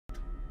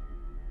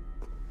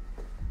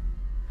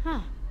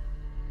Huh.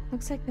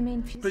 Looks like the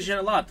main fuse. Appreciate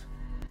a lot.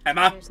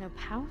 Emma! There's no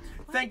power?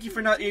 Thank you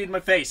for not eating my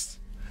face.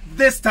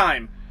 This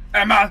time!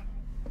 Emma!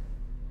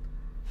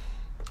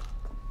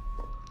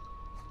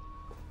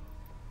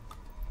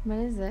 What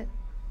is it?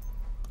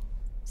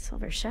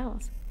 Silver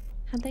shells.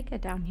 How'd they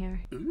get down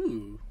here?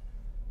 Ooh.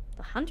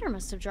 The hunter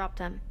must have dropped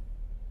them.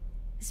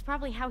 This is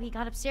probably how he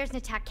got upstairs and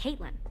attacked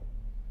Caitlin.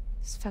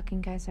 These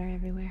fucking guys are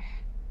everywhere.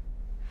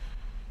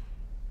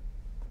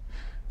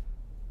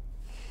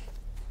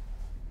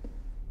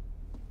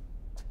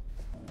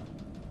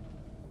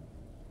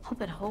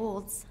 Hope it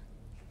holds.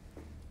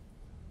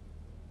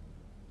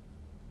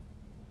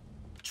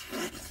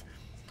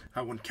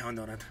 I wouldn't count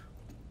on it.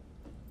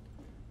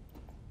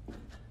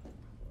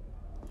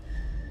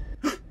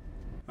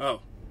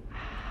 Oh.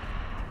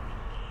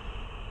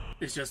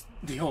 It's just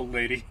the old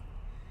lady.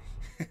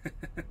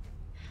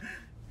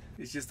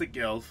 It's just a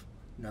gilf.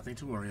 Nothing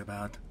to worry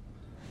about.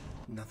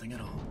 Nothing at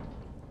all.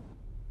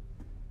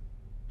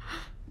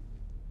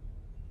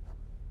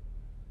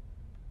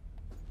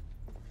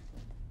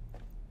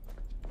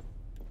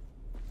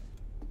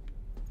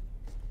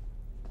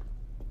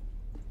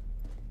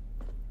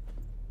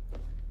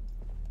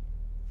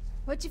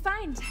 What'd you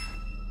find?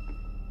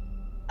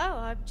 Oh,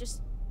 I'm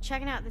just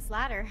checking out this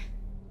ladder.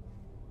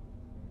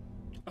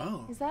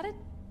 Oh. Is that a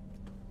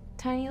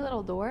tiny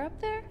little door up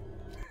there?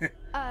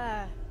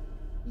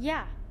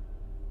 Yeah.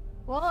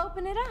 We'll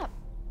open it up.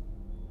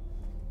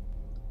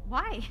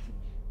 Why?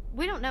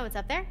 We don't know what's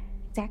up there.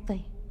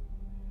 Exactly.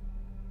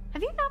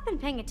 Have you not been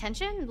paying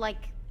attention,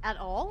 like, at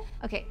all?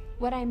 Okay,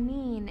 what I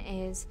mean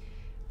is,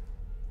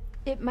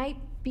 it might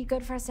be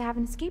good for us to have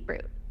an escape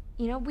route.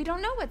 You know, we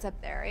don't know what's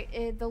up there.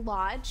 The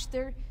lodge,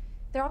 there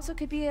also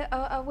could be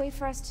a way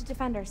for us to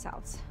defend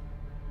ourselves.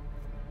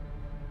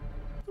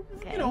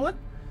 Okay. You know what?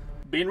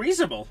 Being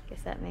reasonable.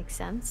 Guess that makes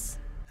sense.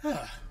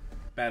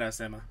 Badass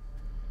Emma.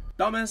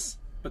 Dumbass,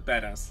 but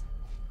badass.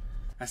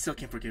 I still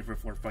can't forgive her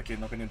for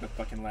fucking opening the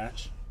fucking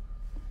latch.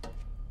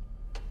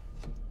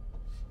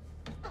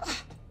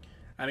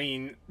 I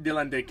mean,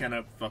 Dylan did kind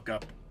of fuck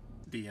up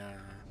the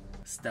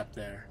step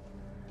there.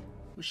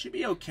 We should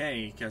be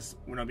okay, because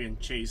we're not being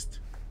chased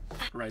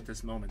right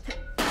this moment.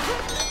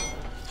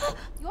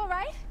 You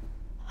alright?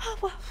 Oh,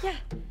 well, yeah.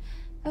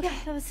 Okay,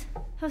 yeah, that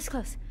was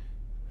close.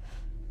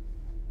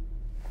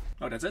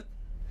 Oh, that's it?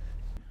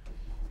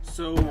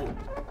 So,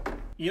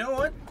 you know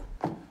what?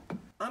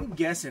 I'm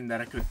guessing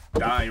that I could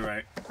die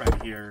right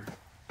here,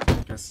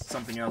 because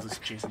something else is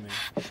chasing me.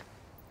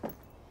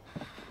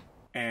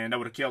 And that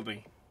would have killed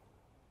me.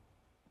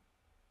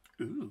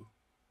 Ooh.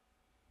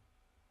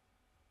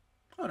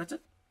 Oh, that's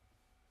it?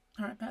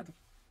 Alright, bad.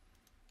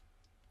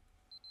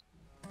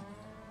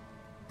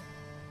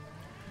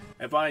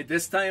 If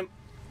this time,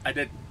 I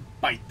did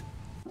bite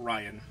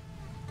Ryan.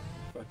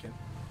 Fucking.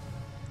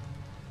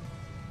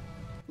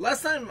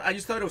 Last time, I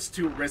just thought it was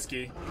too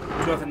risky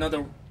to have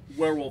another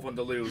werewolf on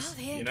the loose,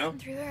 you know?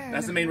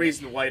 That's the main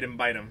reason why I didn't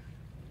bite him.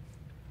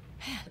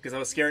 Because I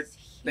was scared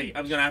that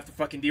I was gonna have to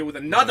fucking deal with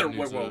another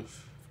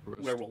werewolf.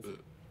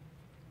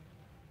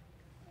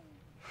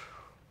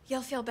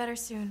 You'll feel better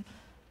soon.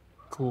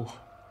 Cool.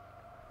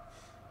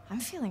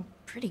 I'm feeling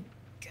pretty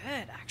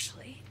good,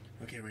 actually.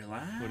 Okay,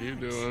 relax. What are you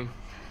doing?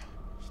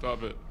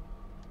 Stop it.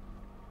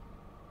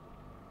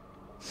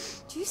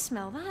 Do you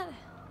smell that?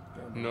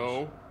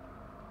 No.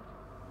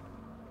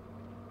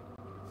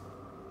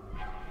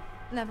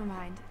 Never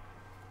mind.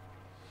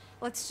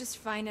 Let's just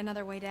find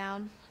another way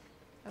down.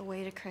 A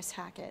way to Chris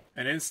Hackett.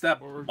 And then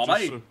step. Or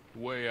Bye-bye. just a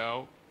way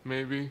out,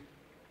 maybe.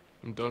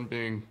 I'm done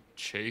being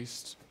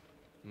chased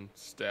and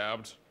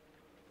stabbed.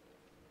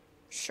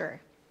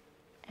 Sure.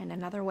 And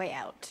another way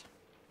out.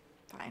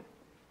 Fine.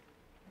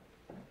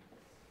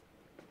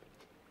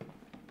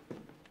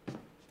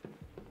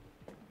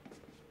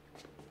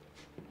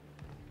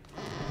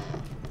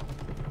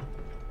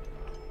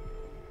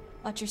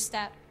 Watch your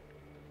step.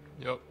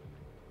 Yep.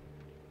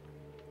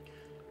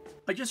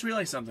 I just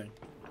realized something.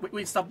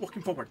 Wait, stop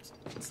walking forward.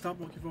 Stop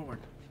walking forward.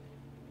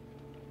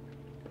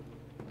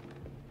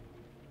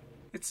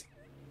 It's...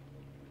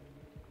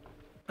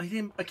 I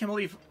can't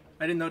believe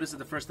I didn't notice it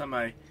the first time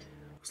I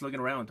was looking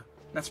around.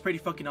 That's pretty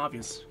fucking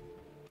obvious.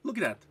 Look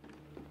at that.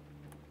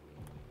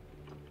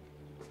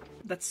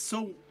 That's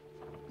so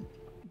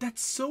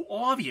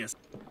obvious.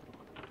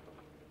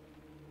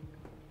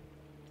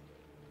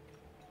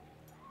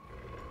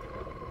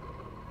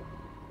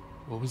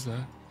 What was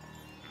that?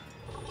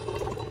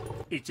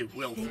 It's a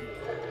wolf.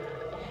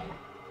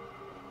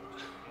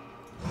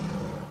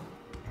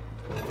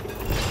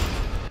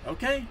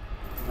 Okay.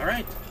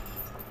 Alright.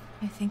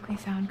 I think we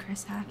found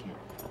Chris Hackett.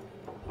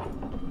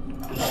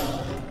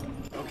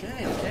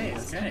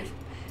 Okay.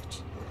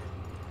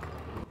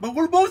 But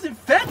we're both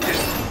infected!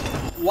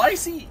 Why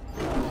is he...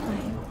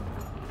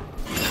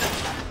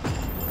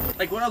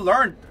 Like, what I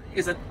learned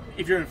is that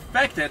if you're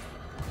infected,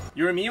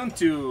 you're immune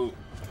to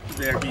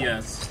their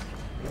BS.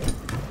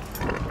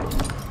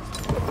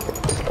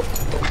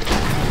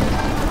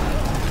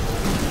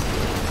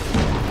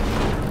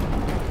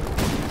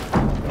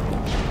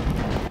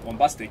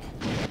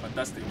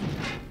 Fantastic.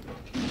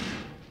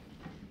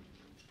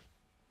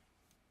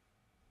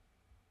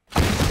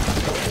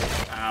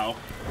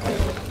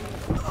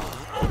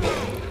 Wow.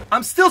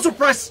 I'm still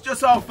surprised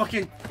just how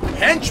fucking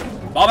hench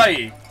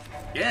Bobby.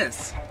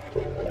 Yes.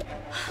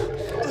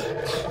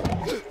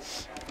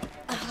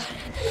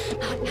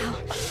 Not now.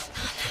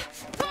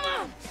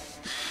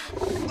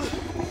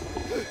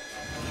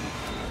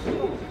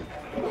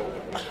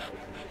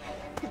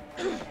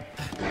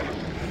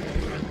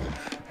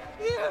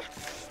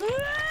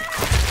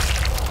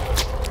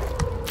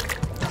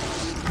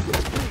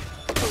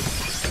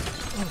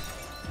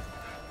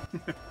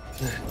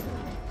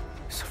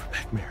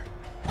 Silverback mare.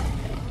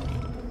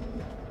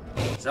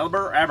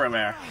 Silver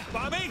everywhere.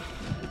 Bobby!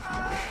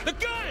 The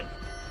gun!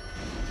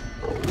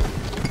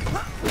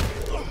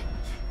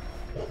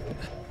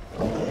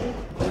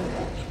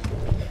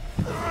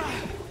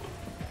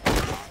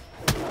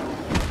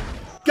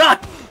 God!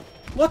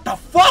 What the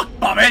fuck,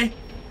 Bobby?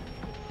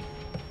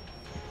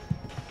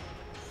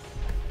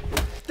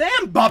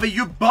 Damn, Bobby,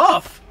 you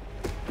buff!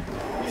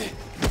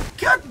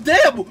 God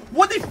damn!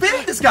 What they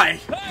feeding this guy?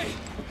 Hey!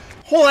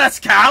 Whole ass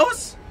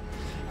cows?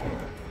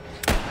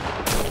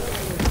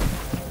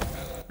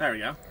 There we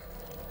go.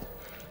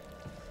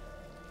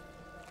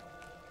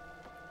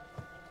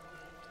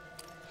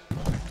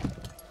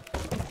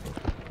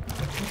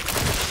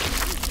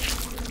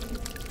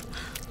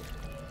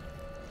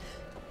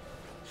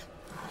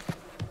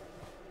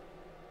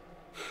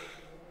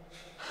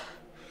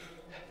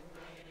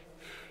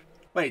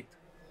 Wait.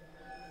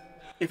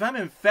 If I'm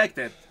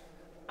infected,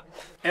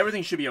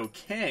 everything should be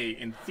okay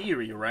in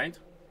theory, right?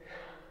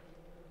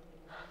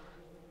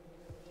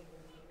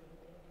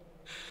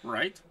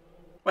 Right?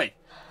 Wait.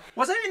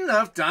 Was there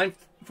enough time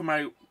for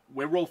my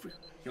werewolf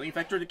healing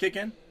factor to kick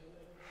in?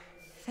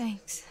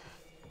 Thanks.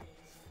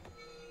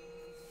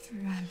 For,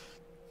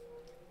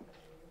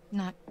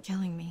 not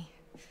killing me.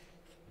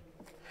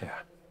 Yeah.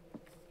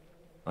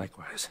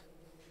 Likewise.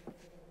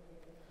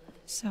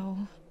 So...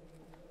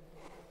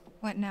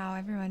 what now?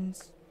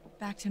 Everyone's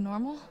back to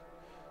normal?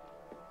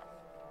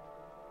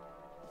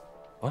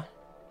 What?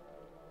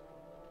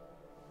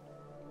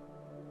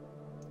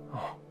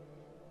 Oh.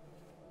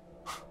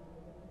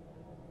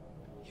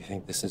 You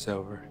think this is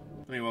over?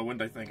 I mean, why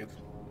wouldn't I think it?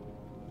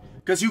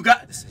 Because you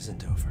got... This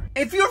isn't over.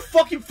 If your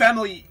fucking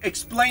family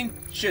explained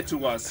shit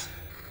to us,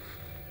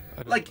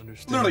 I don't like,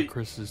 understand literally,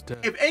 Chris's death.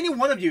 if any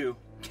one of you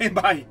came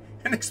by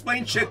and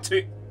explained shit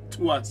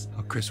to us,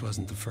 Oh, Chris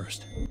wasn't the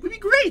first. it would be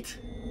great.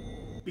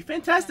 Be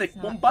fantastic,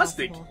 That's not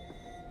bombastic. possible.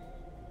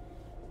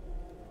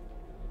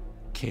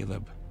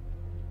 Caleb.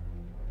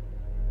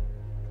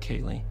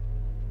 Kaylee.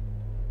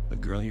 The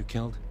girl you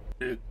killed?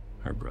 Dude,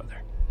 Her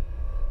brother.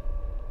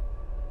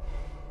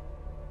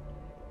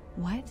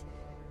 What?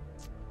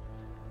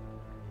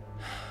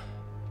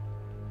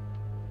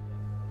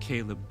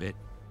 Caleb bit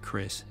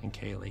Chris and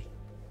Kaylee.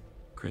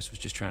 Chris was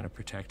just trying to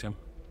protect him.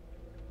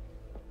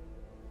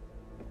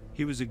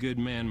 He was a good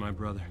man, my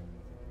brother.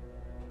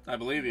 I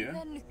believe you.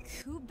 Then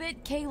who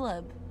bit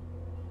Caleb?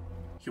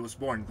 He was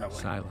born that way.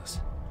 Silas.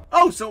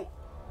 Oh, so...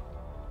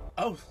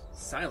 Oh,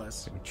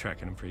 Silas. I've been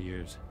tracking him for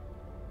years.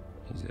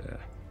 He's a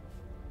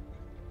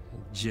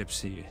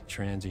gypsy,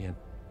 transient.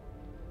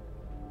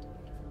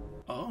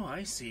 Oh,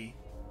 I see.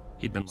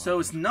 He'd been So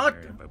locked it's in not the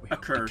area, but we a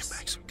hoped to get curse.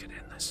 back so we could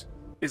end this.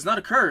 It's not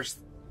a curse.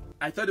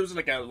 I thought it was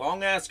like a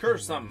long-ass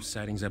curse, something.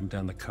 Sightings up and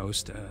down the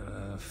coast.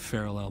 A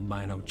feral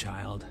albino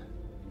child.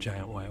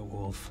 Giant white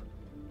wolf.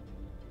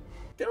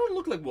 They don't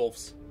look like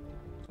wolves.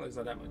 Well, it's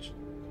not that much.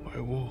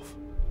 White wolf.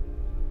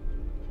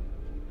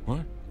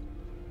 What?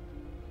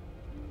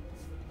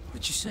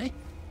 What'd you say?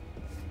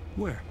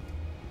 Where?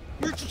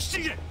 Where'd you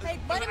see it? Hey,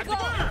 let him go!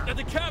 At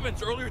the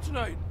cabins earlier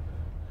tonight.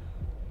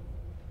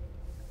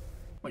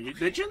 Wait,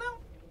 did you know?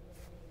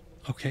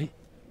 Okay.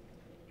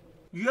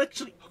 You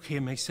actually... Okay,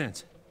 it makes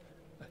sense.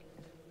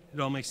 It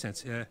all makes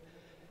sense.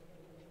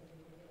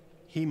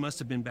 He must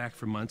have been back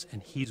for months,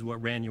 and he's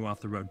what ran you off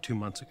the road 2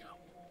 months ago.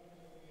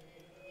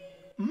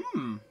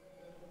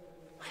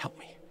 Help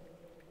me.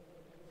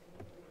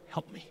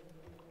 Help me.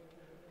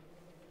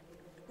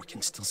 We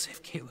can still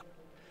save Caleb.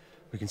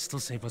 We can still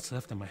save what's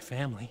left of my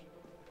family.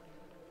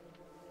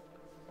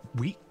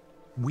 We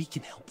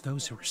can help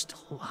those who are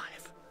still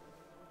alive.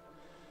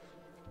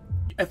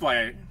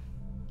 FYI.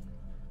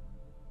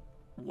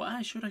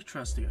 Why should I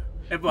trust you?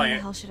 Why the FYI,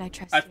 hell should I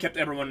trust I've you? kept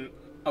everyone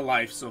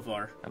alive so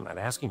far. I'm not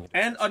asking you.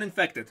 And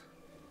uninfected.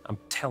 I'm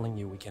telling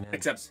you we can end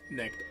Except this.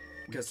 Nick.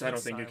 Because I don't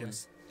think you can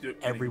Silas. do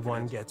anything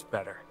Everyone with it. gets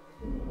better.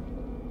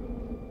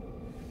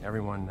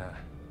 Everyone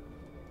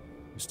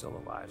who's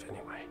still alive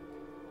anyway.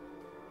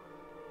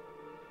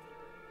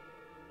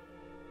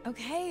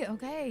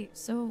 Okay.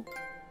 So,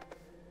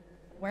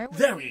 where would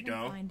There we we even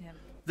go. find him?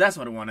 That's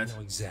what I wanted. I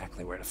know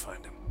exactly where to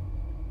find him.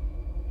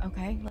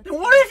 Okay, let's Then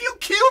what have you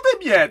killed him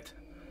yet?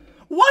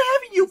 Why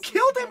haven't you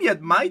killed him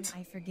yet, mate?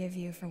 I forgive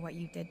you for what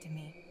you did to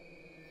me.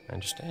 I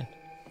understand.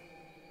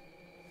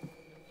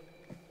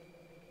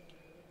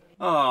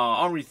 Oh,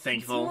 aren't we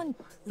thankful someone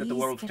that the please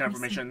world of get me some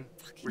confirmation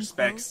fucking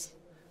respects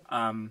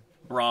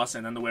bras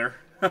and underwear?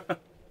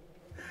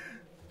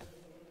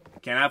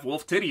 Can't have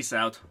wolf titties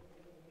out.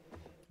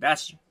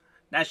 That's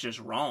just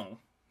wrong.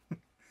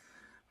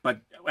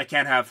 But I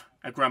can't have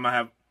a grandma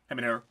have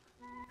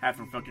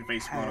her fucking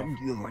face Had blown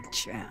off. your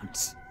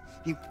chance.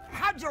 You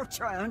had your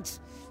chance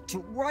to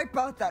wipe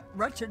out that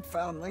wretched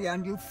family,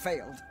 and you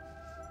failed.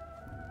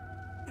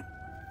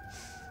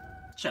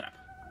 Shut up.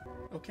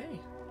 Okay.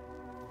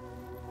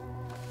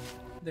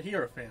 The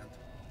Hierophant.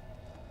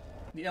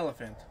 The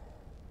elephant.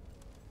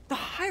 The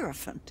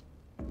Hierophant?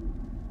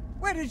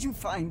 Where did you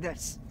find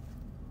this?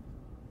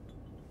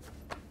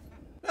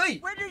 Hey!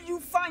 Where did you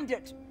find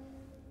it?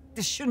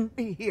 This shouldn't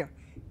be here.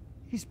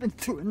 He's been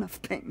through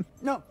enough pain.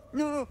 No,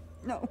 no,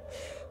 no.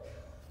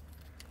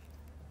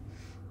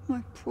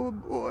 My poor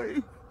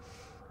boy.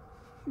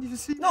 You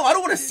see? No, I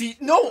don't want to see.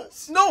 No,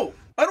 no,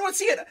 I don't want to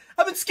see it.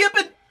 I've been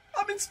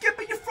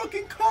skipping your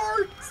fucking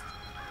cards.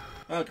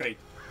 Okay.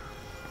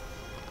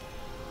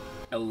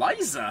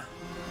 Eliza.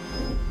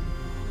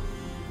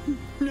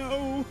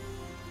 No.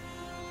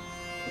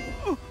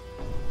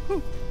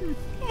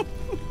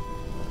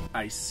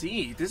 I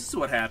see. This is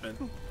what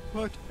happened.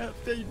 What have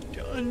they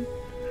done?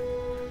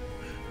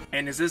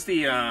 And is this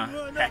the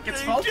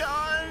Hackett's fault?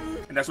 Done?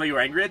 And that's why you were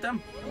angry at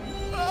them?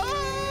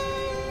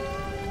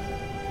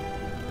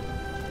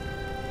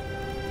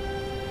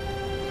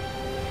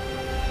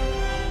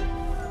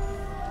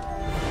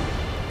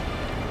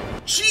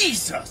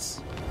 Jesus!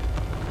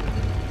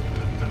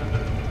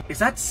 Is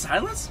that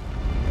Silas?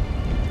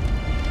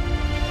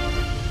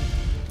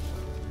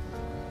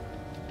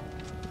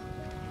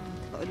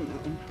 I don't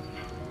know.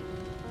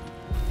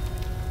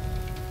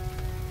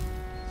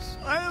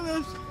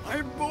 Silas,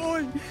 my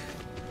boy.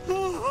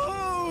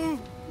 Oh.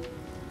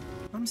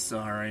 I'm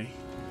sorry.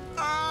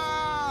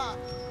 Ah.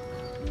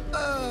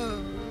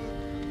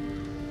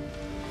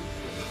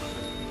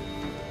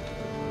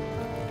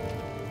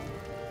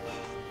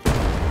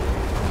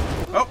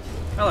 Oh,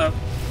 hello.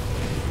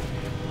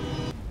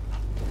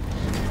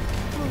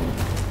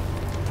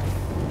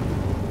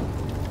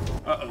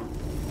 Uh-oh.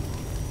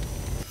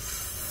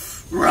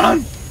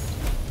 Run!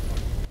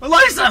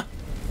 Eliza!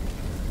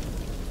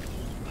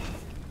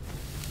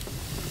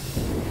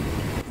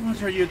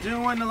 What are you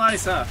doing,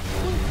 Eliza?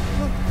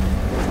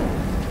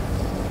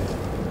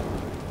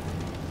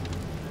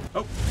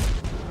 Oh.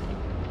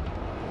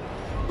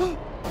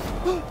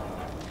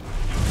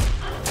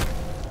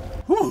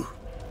 Whew.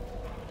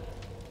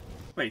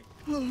 Wait.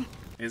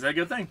 Is that a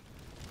good thing?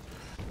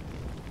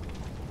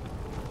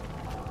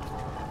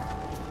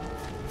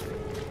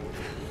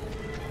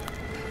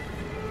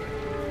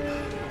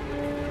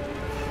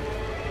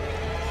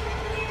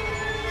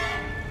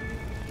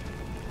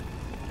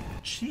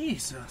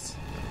 Jesus.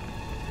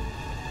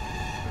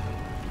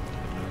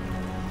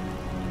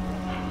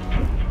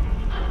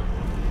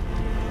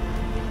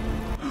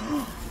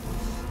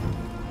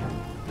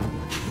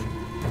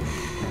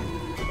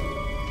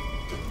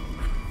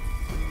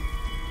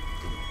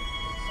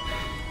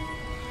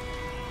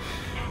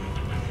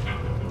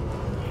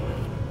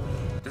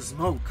 The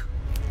smoke.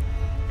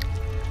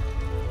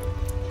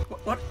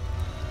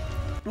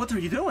 What are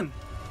you doing?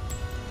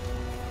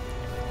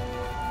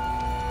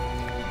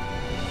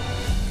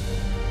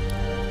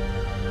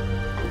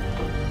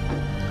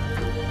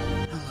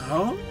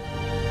 Hello?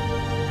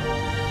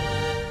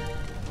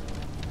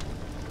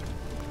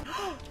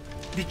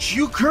 Did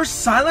you curse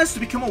Silas to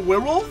become a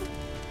werewolf?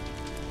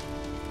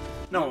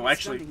 No,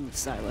 actually. Studying,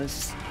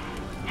 Silas.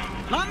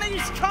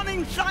 Mommy's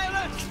coming,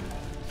 Silas!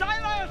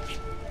 Silas!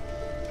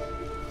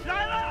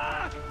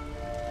 Silas!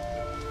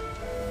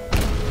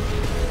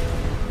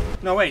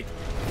 No, wait.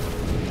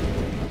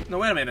 No,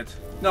 wait a minute.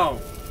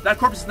 No, that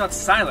corpse is not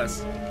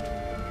Silas.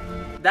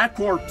 That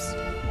corpse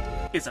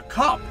is a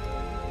cop.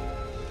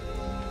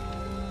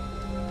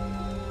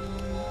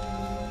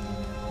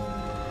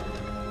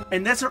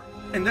 And there's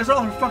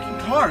all her fucking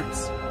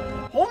cards.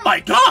 Oh my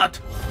god!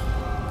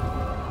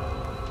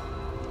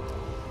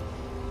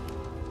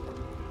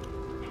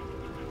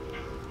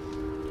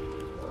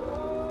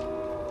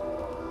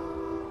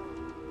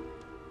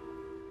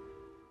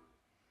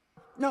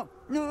 No,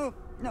 no,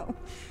 no.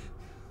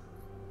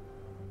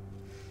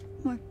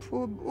 My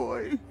poor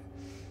boy.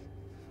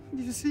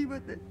 You see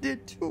what they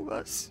did to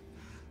us?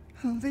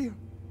 How they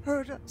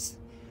hurt us.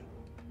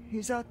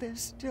 He's out there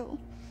still,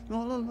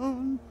 all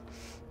alone.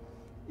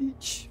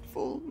 Each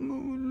full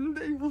moon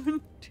they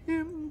hunt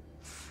him,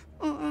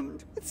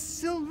 armed with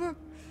silver,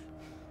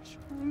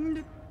 trying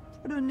to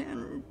put an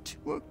end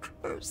to a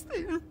curse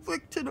they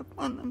inflicted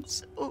upon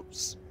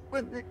themselves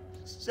when they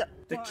set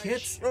The my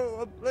kids. show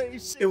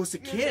ablaze It was the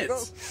 6 years ago.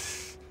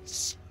 kids.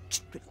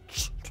 Stupid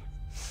children.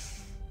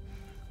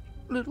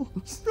 Little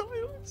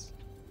Silas.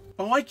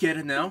 Oh, I get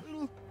it now.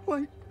 Little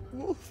white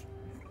wolf.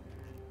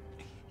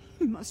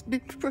 You must be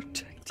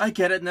protected. I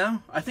get it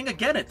now. I think I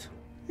get it.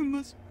 You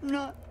must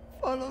not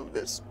follow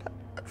this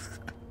path.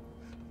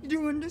 Do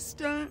you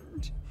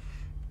understand?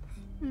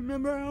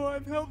 Remember how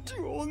I've helped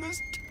you all this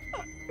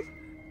time.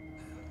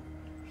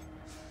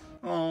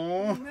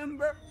 Oh.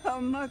 Remember how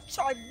much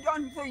I've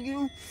done for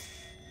you.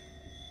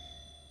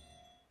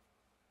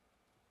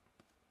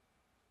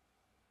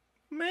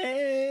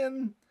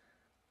 Man.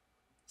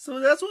 So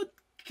that's what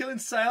killing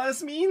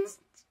Silas means?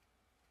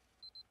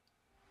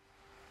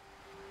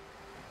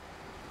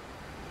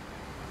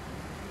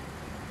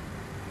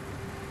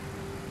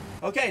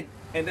 Okay,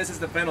 and this is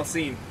the final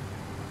scene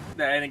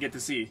that I didn't get to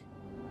see.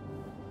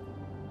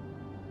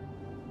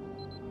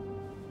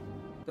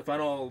 The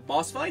final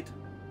boss fight?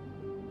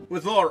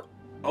 With Laura.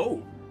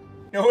 Oh.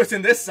 No,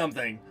 isn't this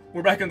something?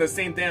 We're back on the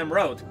same damn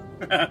road.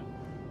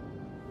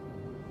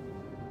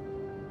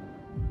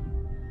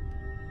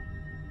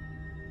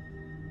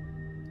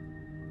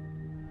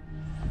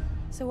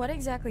 So what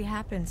exactly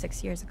happened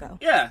 6 years ago?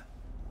 Yeah.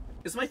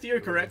 Is my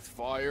theory correct?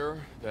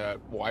 Fire that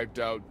wiped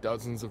out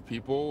dozens of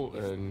people,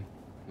 and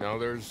now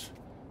there's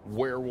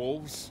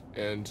werewolves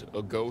and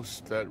a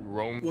ghost that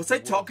roams. Was I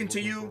talking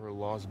to you, her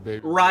lost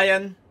baby,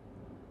 Ryan?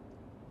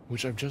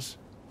 Which I've just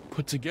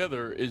put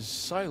together is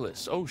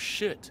Silas. Oh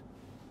shit.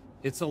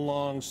 It's a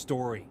long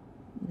story.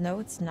 No,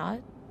 it's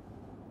not.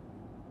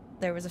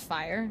 There was a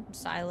fire.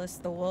 Silas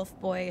the wolf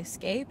boy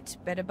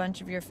escaped, bit a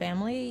bunch of your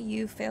family.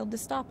 You failed to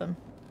stop him.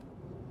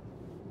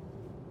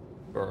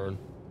 Burn.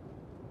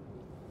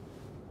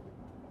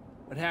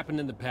 What happened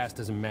in the past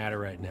doesn't matter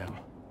right now.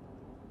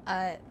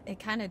 It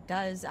kind of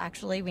does,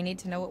 actually. We need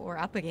to know what we're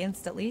up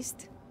against, at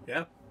least.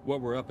 Yeah.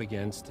 What we're up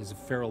against is a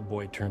feral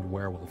boy turned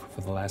werewolf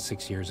for the last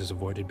 6 years has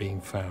avoided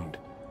being found.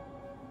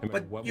 No matter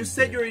But what you we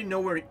said did, you already know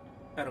where...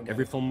 I don't get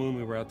every it. full moon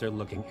we were out there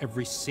looking,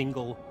 every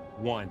single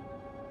one.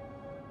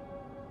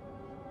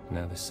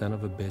 Now the son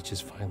of a bitch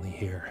is finally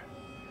here.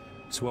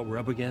 So what we're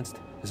up against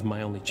is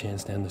my only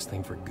chance to end this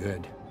thing for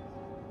good.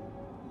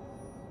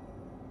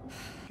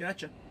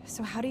 Gotcha.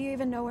 So how do you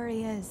even know where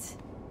he is?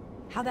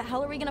 How the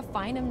hell are we gonna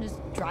find him just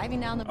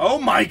driving down the... Oh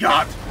my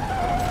god!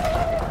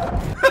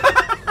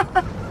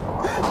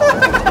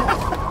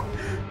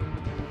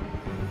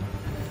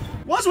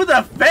 What's with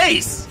that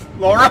face,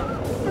 Laura?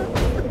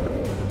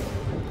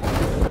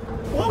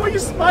 Why were you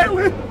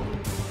smiling?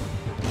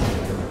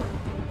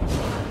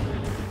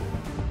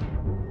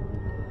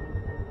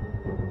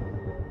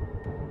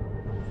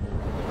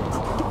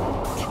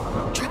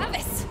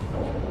 Travis!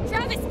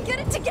 Travis, get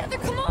it together,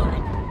 come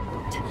on!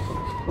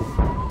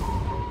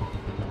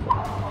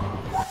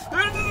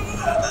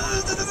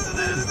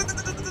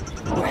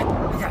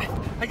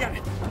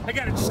 I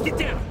got it, just get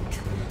down.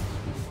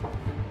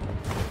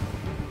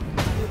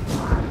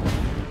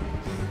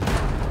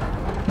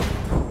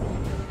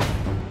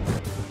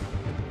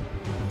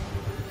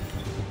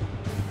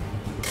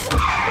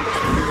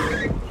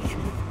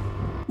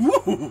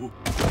 Woo!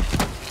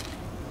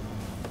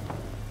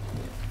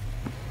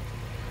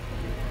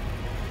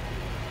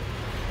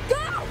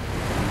 Go!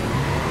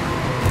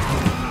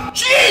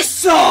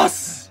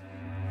 Jesus!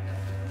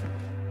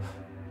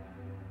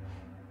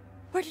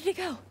 Where did he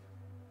go?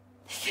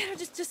 He can't have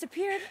just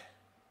disappeared.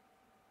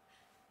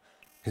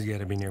 He's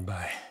gotta be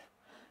nearby.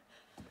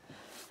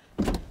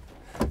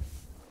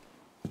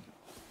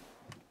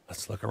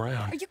 Let's look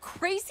around. Are you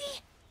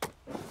crazy?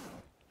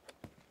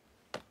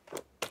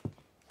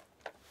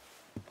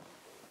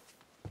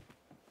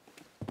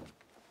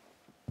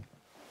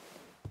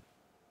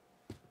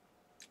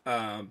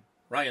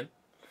 Ryan.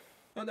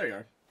 Oh, there you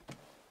are.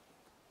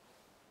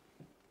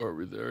 Are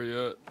we there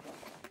yet?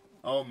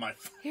 Oh my...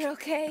 You're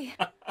okay.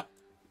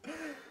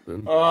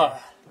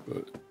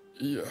 But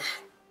yeah.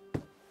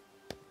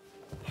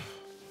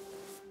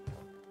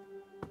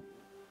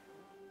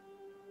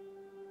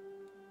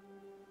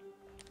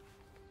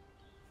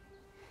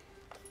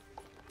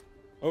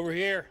 Over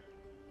here.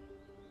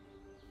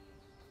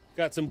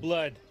 Got some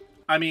blood.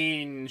 I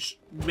mean,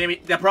 maybe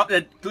that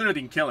clearly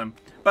didn't kill him,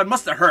 but it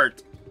must have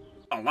hurt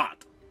a lot.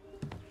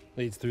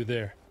 Leads through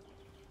there.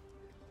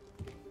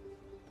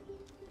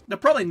 They're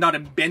probably not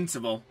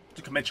invincible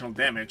to conventional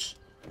damage,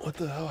 What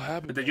the hell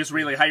happened? but they're just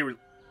really high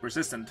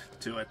resistant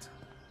to it.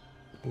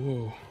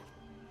 Whoa.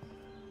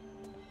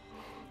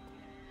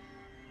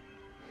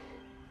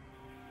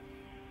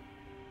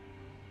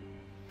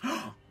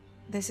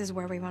 This is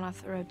where we went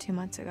off the road 2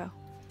 months ago.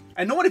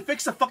 And nobody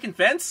fixed the fucking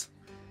fence?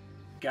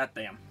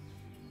 Goddamn.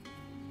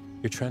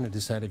 You're trying to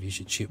decide if you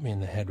should shoot me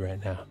in the head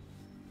right now.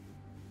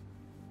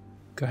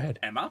 Go ahead.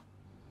 Emma?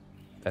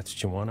 If that's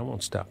what you want, I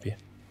won't stop you.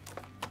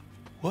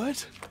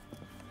 What?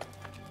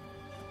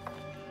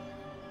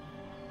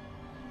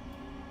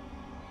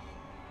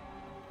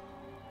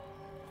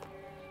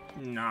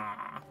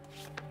 Nah.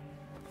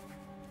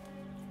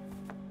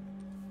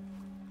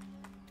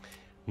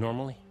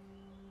 Normally,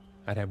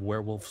 I'd have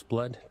werewolf's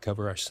blood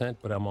cover our scent,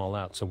 but I'm all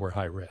out, so we're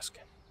high risk.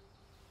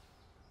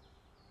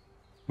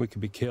 We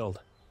could be killed.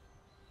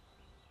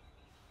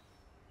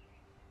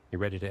 You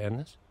ready to end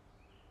this?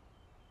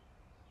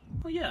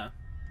 Well, yeah.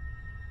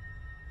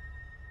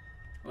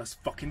 Let's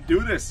fucking do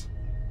this.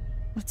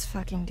 Let's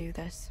fucking do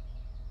this.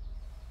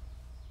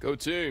 Go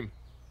team.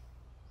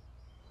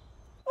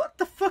 What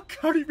the fuck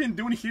are you been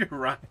doing here,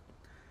 Ryan?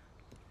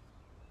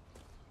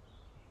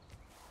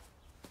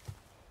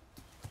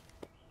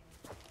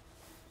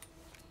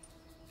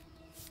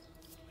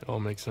 It all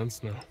makes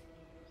sense now.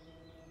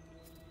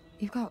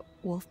 You've got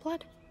wolf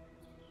blood?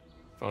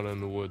 Found it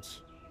in the woods.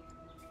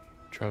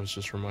 Travis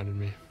just reminded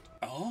me.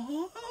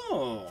 Oh.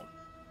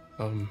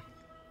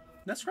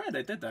 That's right,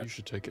 I did that. You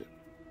should take it.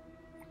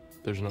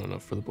 There's not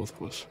enough for the both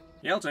of us.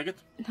 Yeah, I'll take it.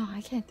 No,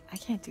 I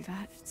can't do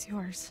that. It's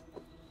yours.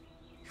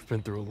 You've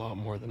been through a lot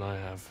more than I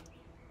have.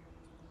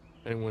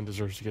 Anyone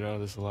deserves to get out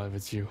of this alive,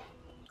 it's you.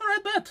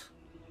 Alright, bet.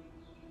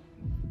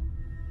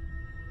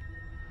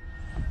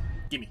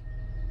 Gimme.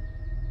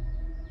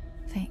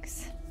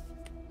 Thanks.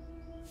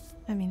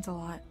 That means a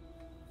lot.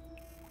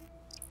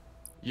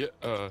 Yeah,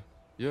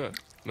 yeah,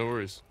 no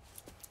worries.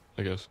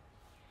 I guess.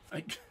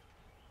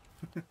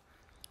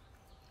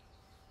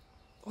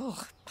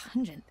 Ugh,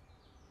 pungent.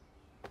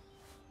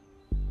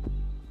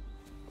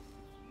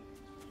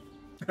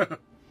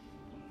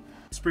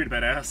 It's pretty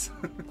badass.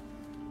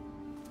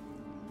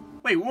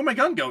 Wait, where'd my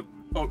gun go?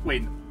 Oh,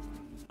 wait.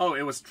 Oh,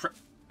 it was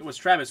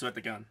Travis who had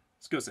the gun.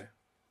 Excuse me.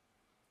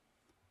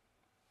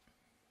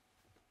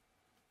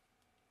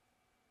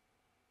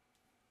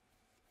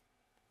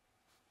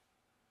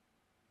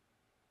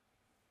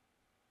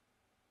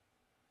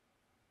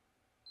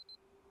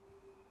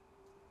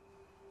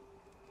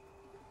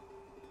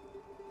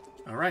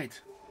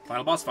 Alright.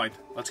 Final boss fight.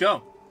 Let's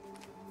go.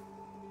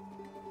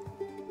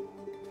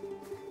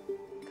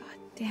 God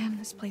damn,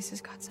 this place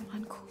has got some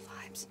uncool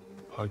vibes.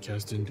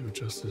 Podcast didn't do it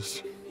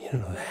justice. You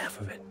don't know half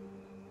of it.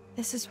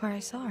 This is where I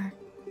saw her.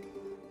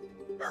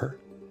 Her?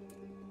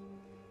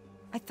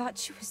 I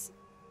thought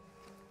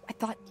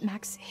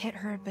Max hit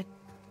her, but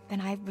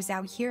then I was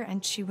out here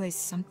and she was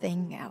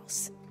something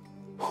else.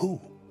 Who?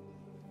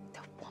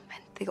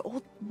 The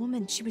old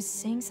woman. She was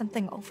saying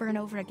something over and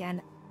over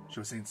again. She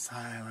was saying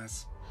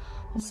Silas.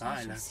 Oh my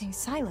gosh, she was saying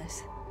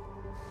Silas.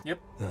 Yep.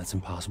 No, that's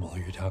impossible who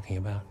you're talking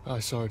about. I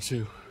saw her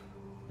too.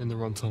 In the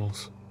run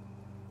tunnels.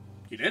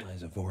 You did?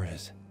 Liza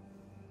Voorhees.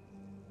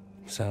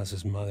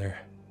 Silas's mother.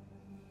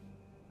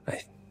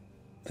 I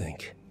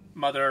think.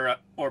 Mother,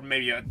 or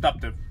maybe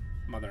adoptive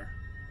mother.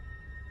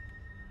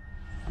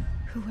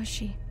 Who was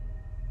she?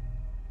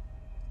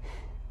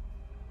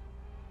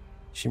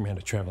 She ran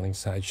a traveling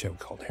sideshow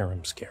called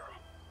Harem Scarum.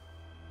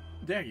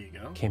 There you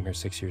go. Came here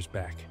 6 years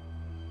back.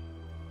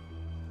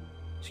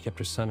 She kept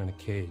her son in a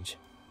cage.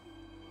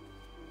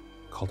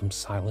 Called him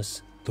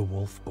Silas the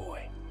Wolf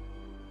Boy.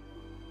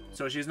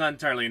 So she's not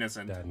entirely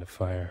innocent. Died in a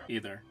fire.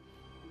 Either.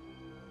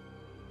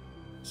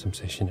 Some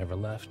say she never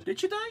left. Did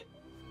she die?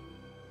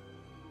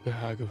 The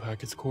hag of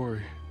Hackett's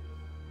Quarry.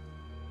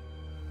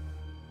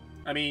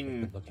 I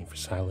mean... Been looking for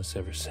Silas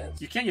ever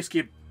since. You can't just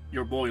keep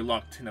your boy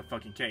locked in a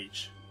fucking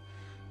cage.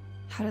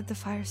 How did the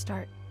fire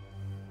start?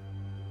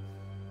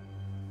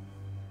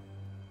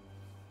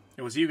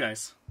 It was you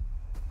guys.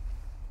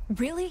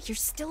 Really? You're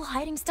still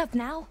hiding stuff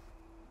now?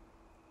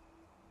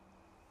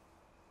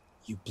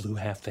 You blew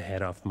half the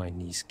head off my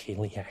niece,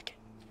 Kaylee Hackett.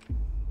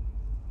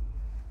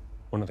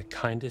 One of the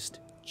kindest,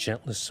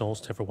 gentlest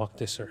souls to ever walk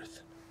this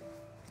earth.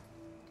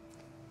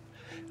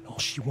 And all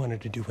she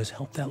wanted to do was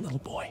help that little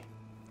boy.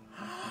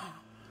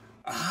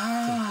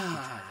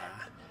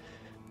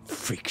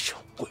 Freak show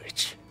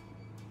witch.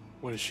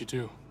 What did she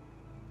do?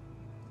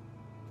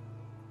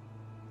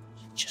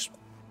 She just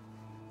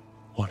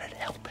wanted to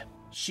help him.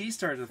 She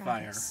started the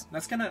fire.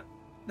 That's kinda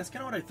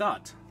what I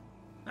thought,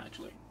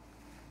 actually.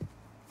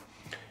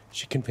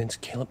 She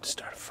convinced Caleb to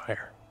start a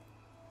fire.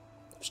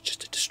 It was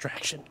just a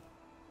distraction.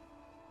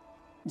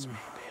 Some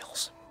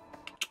bales.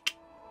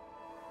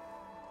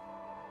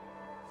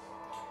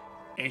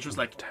 Angel's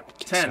like Time to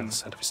get 10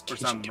 Silas out of his or cage and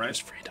something, give him right? his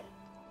freedom.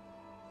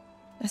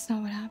 That's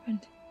not what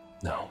happened.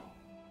 No.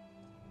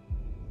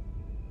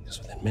 Because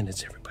within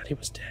minutes, everybody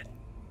was dead.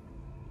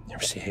 You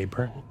ever see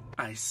Hayburn?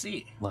 I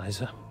see.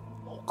 Liza?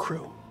 Whole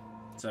crew.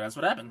 So that's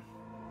what happened.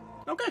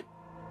 Okay.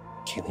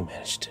 Kaylee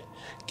managed to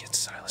get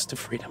Silas to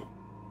freedom.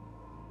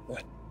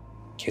 But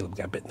Caleb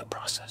got bit in the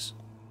process.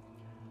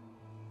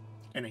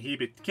 And he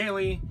bit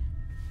Kaylee.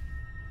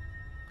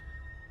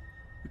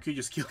 We could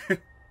just kill him.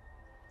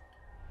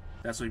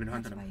 That's why we've been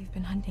hunting That's why him. you've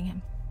been hunting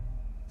him.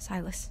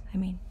 Silas, I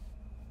mean.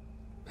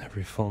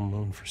 Every full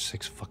moon for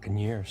 6 fucking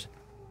years.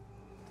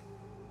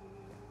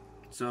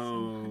 So,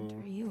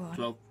 hunter you are.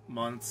 12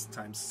 months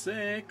times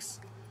 6.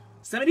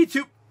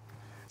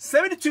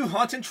 72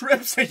 hunting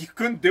trips and you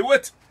couldn't do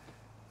it?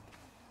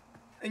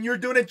 And you're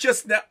doing it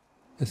just now.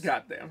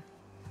 Goddamn.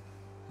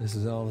 This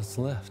is all that's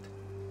left.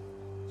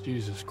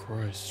 Jesus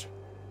Christ.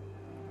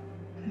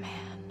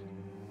 Man.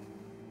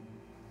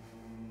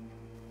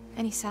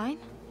 Any sign?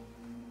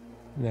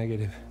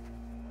 Negative.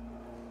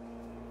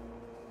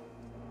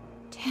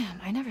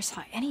 Damn, I never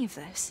saw any of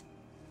this.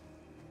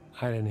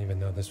 I didn't even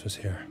know this was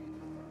here.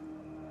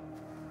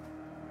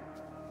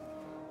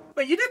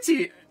 Wait, you did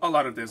see a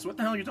lot of this. What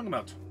the hell are you talking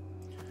about?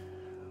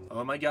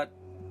 Oh my god.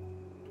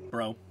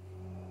 Bro.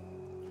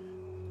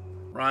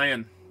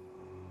 Ryan.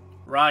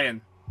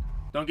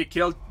 Don't get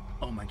killed.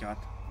 Oh my god.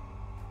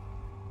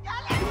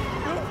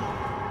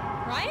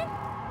 Ryan?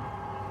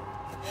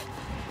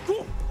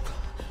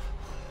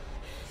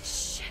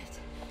 Shit.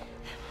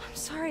 I'm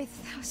sorry,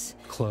 that was...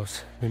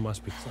 Close. We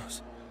must be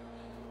close.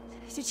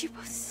 Did you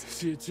both...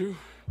 See it too?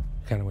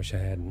 Kinda wish I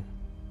hadn't.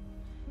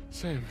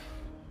 Same.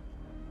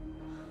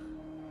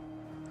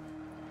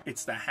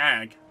 It's the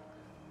hag.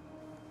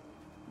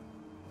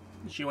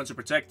 She wants to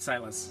protect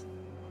Silas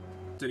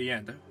to the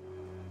end.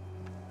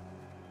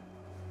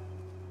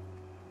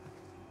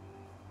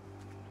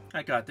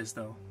 I got this,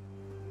 though.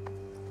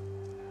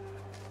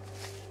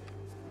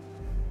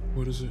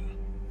 What is it?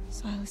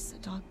 Silas the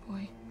dog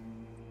boy.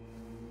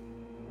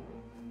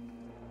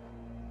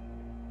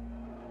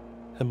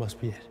 That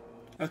must be it.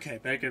 Okay,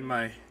 back in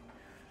my...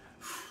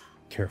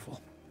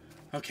 Careful.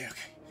 Okay.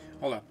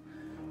 Hold up.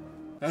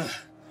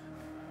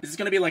 Is this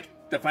gonna be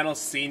like the final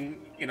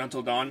scene in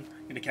Until Dawn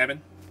in the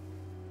cabin?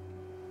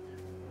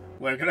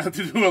 We're gonna have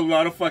to do a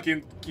lot of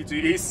fucking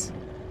QTEs.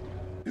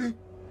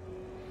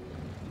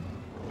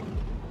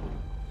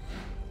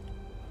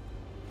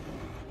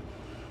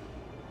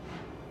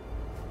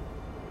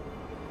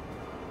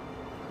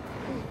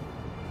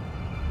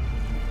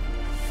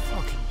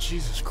 Fucking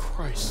Jesus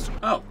Christ.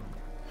 Oh,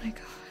 My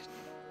God.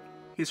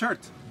 he's hurt.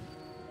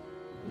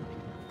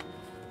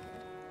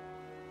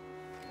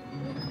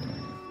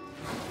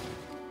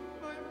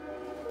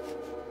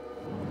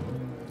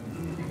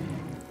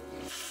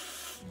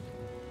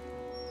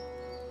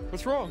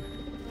 What's wrong?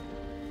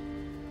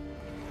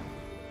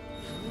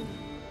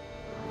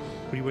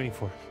 What are you waiting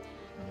for?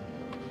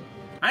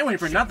 I ain't waiting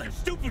for nothing.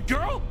 Stupid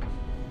girl!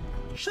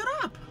 Shut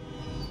up.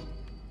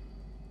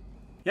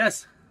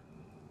 Yes.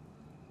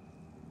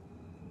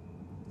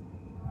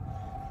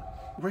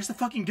 Where's the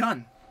fucking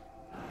gun?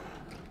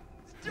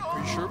 Are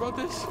you sure about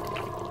this?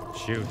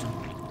 Shoot.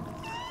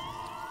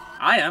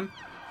 I am.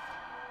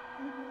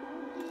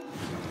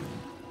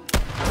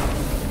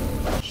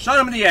 Shot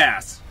him in the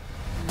ass.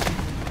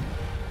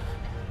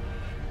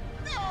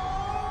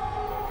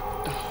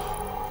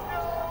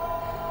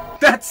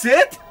 That's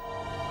it?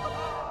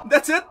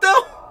 That's it,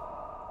 though?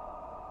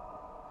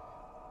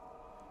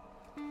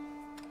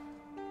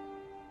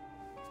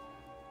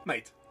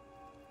 Mate.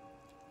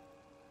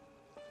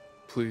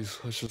 Please,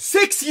 let's just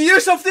 6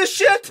 years of this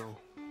shit? go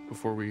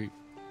before we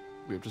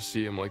have to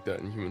see him like that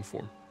in human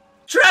form.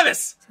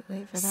 Travis! Too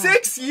late for that.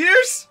 6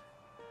 years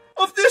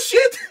of this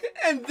shit?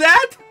 And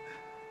that?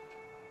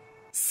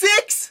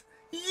 6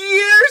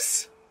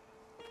 years?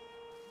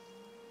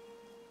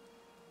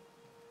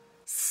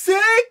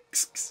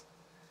 6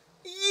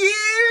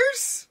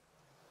 years?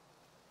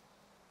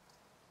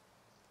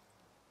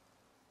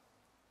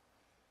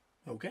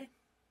 Okay.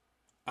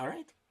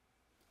 Alright.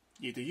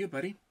 You do you,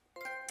 buddy.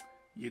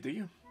 You do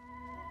you.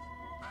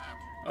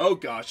 Oh,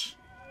 gosh.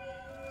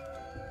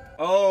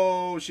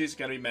 Oh, she's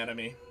gonna be mad at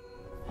me.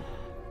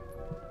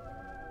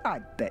 I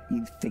bet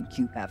you think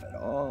you have it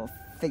all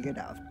figured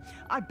out.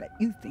 I bet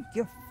you think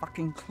you're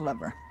fucking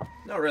clever.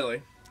 Not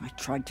really. I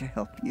tried to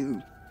help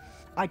you.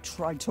 I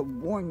tried to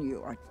warn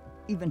you. I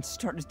even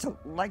started to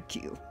like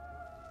you.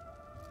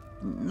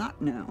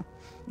 Not now.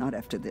 Not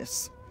after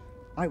this.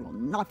 I will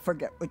not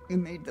forget what you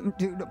made them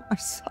do to my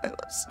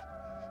Silas.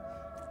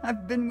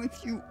 I've been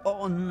with you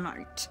all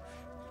night,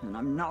 and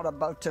I'm not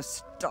about to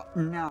stop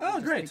now. Oh,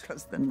 just great.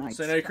 Because the night's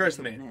So now you cursed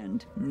coming to me. an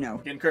end. No.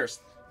 Getting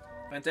cursed.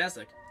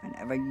 Fantastic.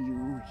 Whenever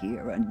you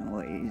hear a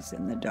noise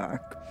in the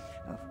dark,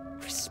 a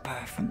whisper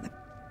from the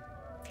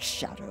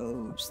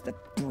shadows, the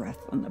breath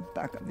on the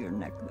back of your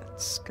neck,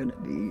 that's gonna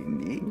be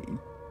me.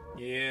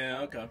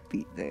 Yeah, okay.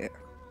 Be there.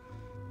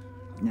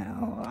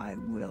 Now I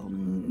will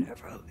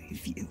never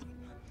leave you.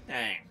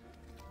 Dang.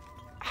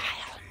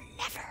 I'll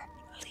never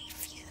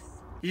leave you.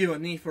 You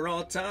and me for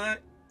all time.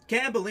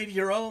 Can't believe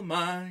you're all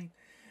mine.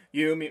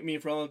 You meet me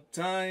for all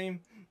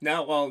time.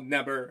 Now I'll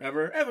never,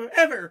 ever, ever,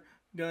 ever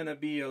gonna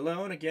be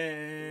alone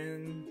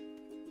again.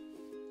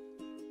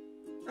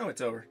 Oh,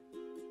 it's over.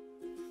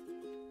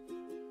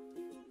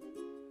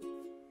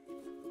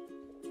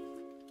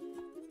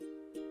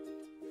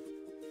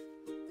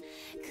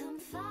 Come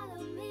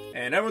follow me.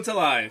 And everyone's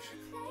alive.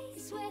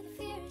 Place where the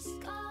fear is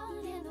gone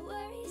and the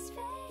worries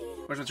fade.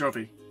 Where's my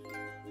trophy?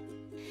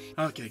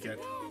 Okay, good.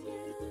 Brand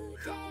new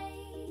day.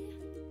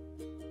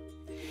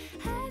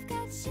 I've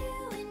got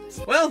you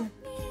and Well, me.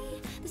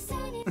 The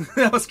sun is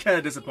that was kind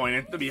of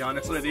disappointing, to be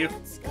honest with you.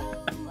 let's go.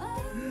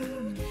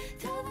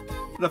 Throw the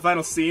map The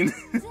final scene.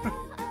 You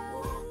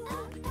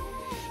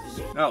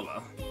Oh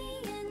well. me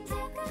and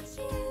I've got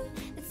you.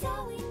 That's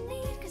all we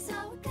need, 'cause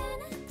all we're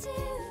gonna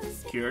do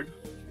is be Cured.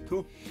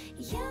 Cool.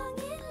 young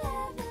in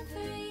love and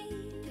free.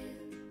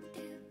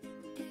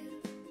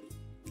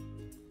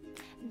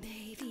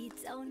 Baby,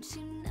 don't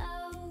you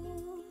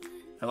know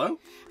Hello?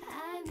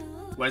 I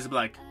know Why is it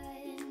black?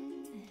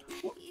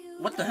 you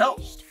What the hell?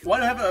 Why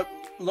do I have a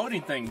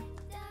loading thing?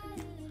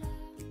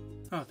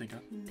 Oh, thank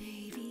God.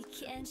 Baby,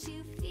 can't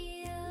you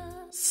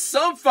feel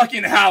Some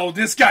fucking how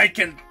this guy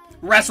can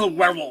wrestle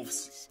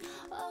werewolves.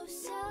 oh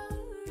so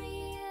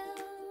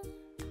real?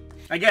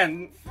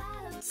 Again,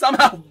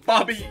 somehow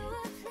Bobby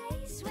A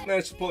place where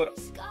managed to pull it up.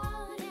 it's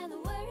gone and the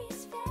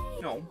worries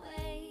fade No.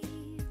 away.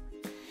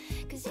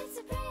 'Cause it's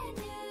a brand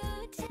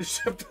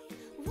new day.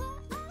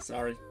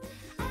 Sorry.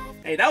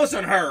 Hey, that was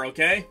on her,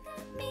 okay?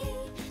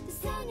 The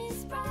sun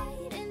is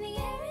bright and the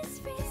air is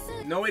free,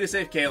 so No way to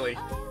save Kaylee.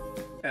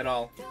 At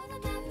all. throw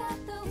the map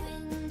out the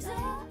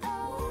window.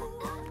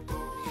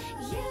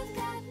 You've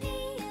got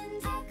me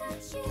and I've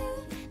got you.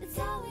 That's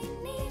all we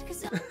need,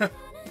 'cause all we're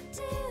gonna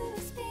do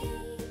is be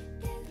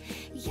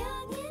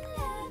young in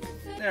love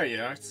and free. There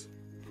you are.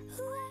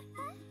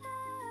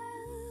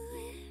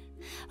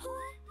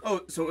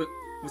 Oh, so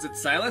was it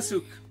Silas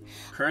who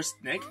cursed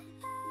Nick?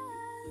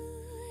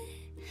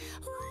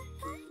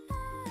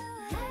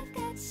 I've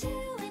got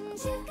you and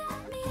you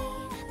got me.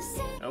 The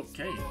same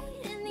Okay.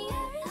 in the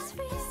air is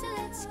free, so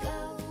let's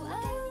go.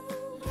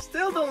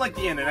 Still don't like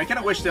the ending. I kind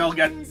of wish they all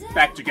got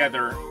back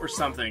together or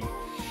something.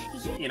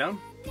 You know?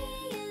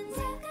 It's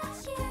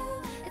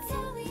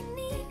all we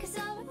need, 'cause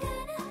all we're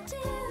gonna do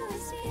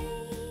is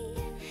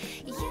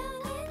be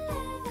young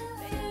and living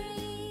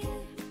free.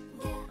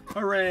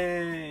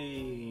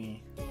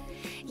 Hooray!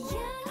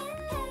 Young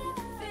and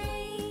living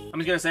free. I'm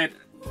just gonna say it.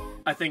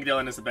 I think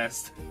Dylan is the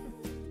best.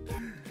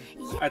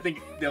 I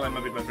think Dylan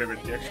might be my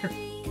favorite character.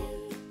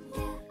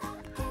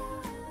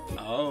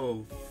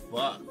 Oh,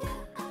 fuck.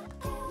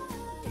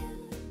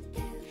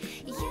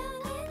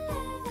 Young and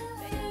living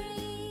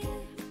free.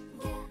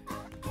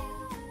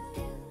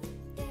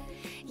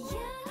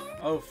 Young and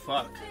Oh,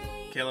 fuck.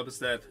 Caleb is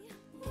dead.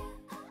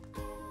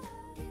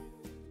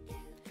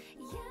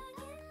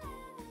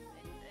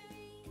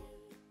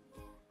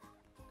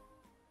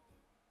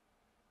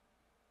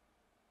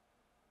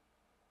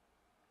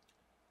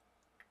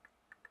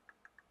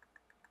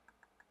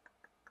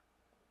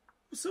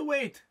 So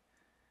wait,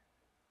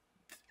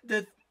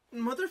 did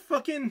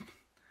motherfucking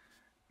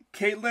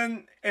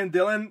Caitlin and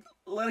Dylan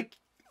let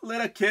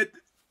a kid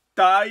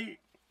die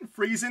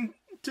freezing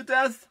to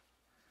death?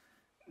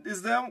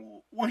 Is that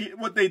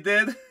what they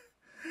did?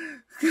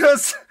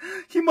 Because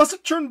he must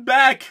have turned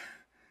back,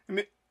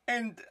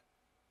 and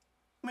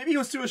maybe he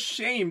was too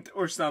ashamed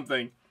or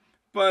something.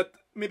 But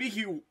maybe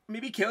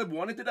Caleb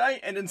wanted to die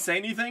and didn't say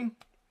anything.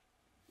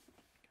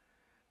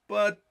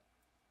 But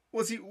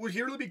would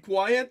he really be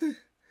quiet?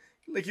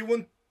 Like he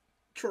wouldn't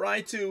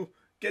try to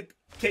get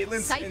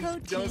Caitlin's Psycho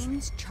and Dylan's...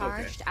 teens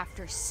charged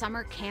after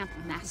summer camp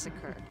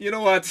massacre. You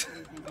know what?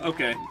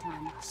 Okay.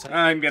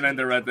 I'm gonna end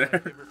it right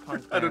there.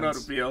 I don't know how to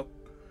feel.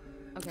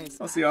 Okay, so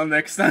I'll see y'all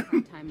next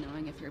time. time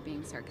knowing if you're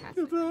being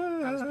sarcastic.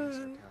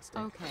 Bye.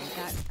 Okay,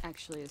 that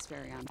actually is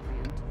very on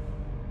brand.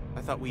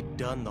 I thought we'd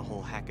done the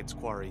whole Hackett's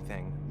Quarry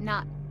thing.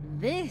 Not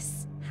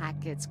this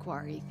Hackett's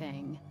Quarry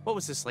thing. What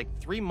was this, like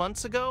 3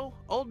 months ago?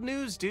 Old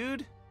news,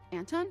 dude.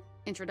 Anton,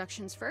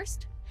 introductions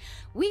first.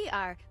 We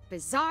are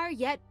Bizarre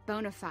Yet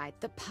Bonafide,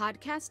 the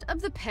podcast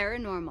of the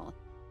paranormal.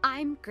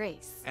 I'm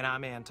Grace. And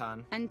I'm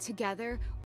Anton. And together,